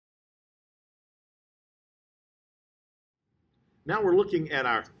Now we're looking at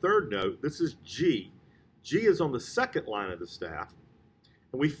our third note. This is G. G is on the second line of the staff.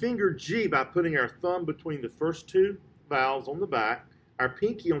 And we finger G by putting our thumb between the first two valves on the back, our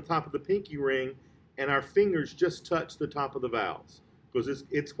pinky on top of the pinky ring, and our fingers just touch the top of the valves, because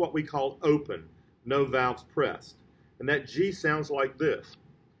it's what we call open, no valves pressed. And that G sounds like this.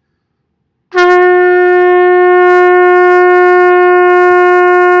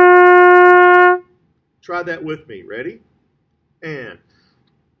 Try that with me. Ready? And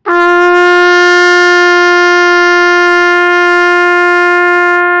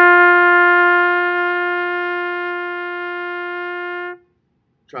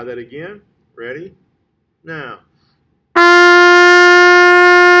try that again. Ready? Now.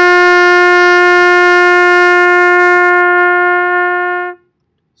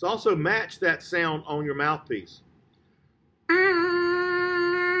 So also match that sound on your mouthpiece.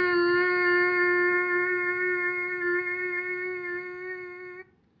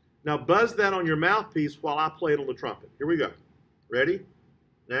 Now buzz that on your mouthpiece while I play it on the trumpet. Here we go. Ready?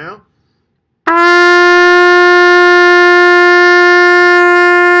 Now.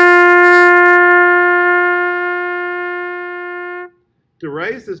 To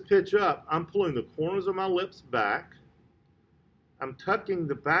raise this pitch up, I'm pulling the corners of my lips back. I'm tucking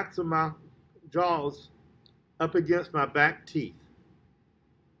the backs of my jaws up against my back teeth.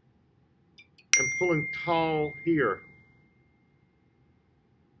 I'm pulling tall here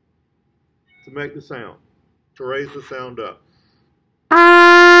to make the sound, to raise the sound up.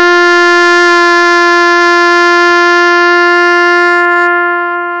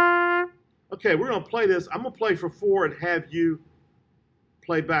 Okay, we're going to play this. I'm going to play for 4 and have you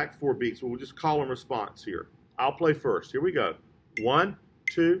play back 4 beats. We'll just call and response here. I'll play first. Here we go. 1,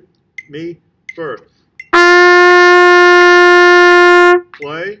 2, me first.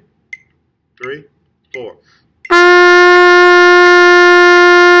 Play. 3, 4.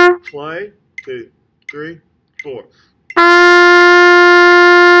 Play. 2, 3, 4.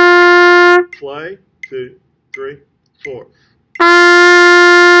 Play. 2, 3, 4.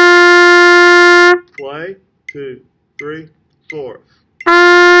 Play. 2, 3, 4.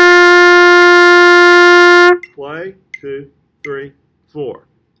 Play. 2, 3, 4.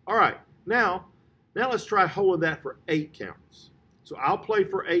 All right. Now let's try holding that for 8 counts. So I'll play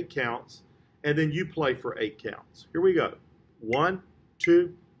for 8 counts, and then you play for 8 counts. Here we go. 1,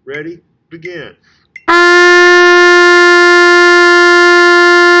 2, ready, begin.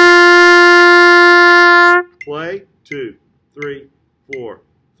 Play. 2, 3, 4,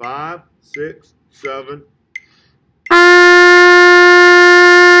 5, 6, 7.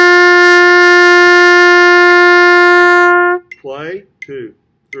 Play. 2,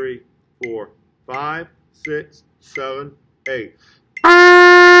 3, 4, 5, 6, 7, 8.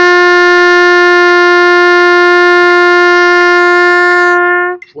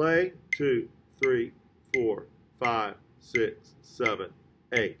 Play. 2, 3, 4, 5, 6, 7,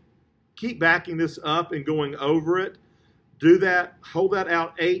 8. Keep backing this up and going over it. Do that. Hold that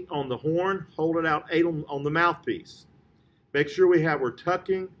out 8 on the horn. Hold it out 8 on the mouthpiece. Make sure we're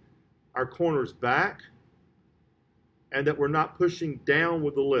tucking our corners back and that we're not pushing down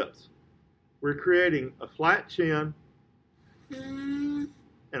with the lips. We're creating a flat chin and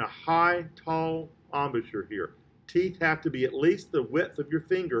a high, tall embouchure here. Teeth have to be at least the width of your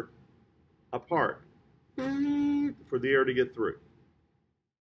finger apart for the air to get through.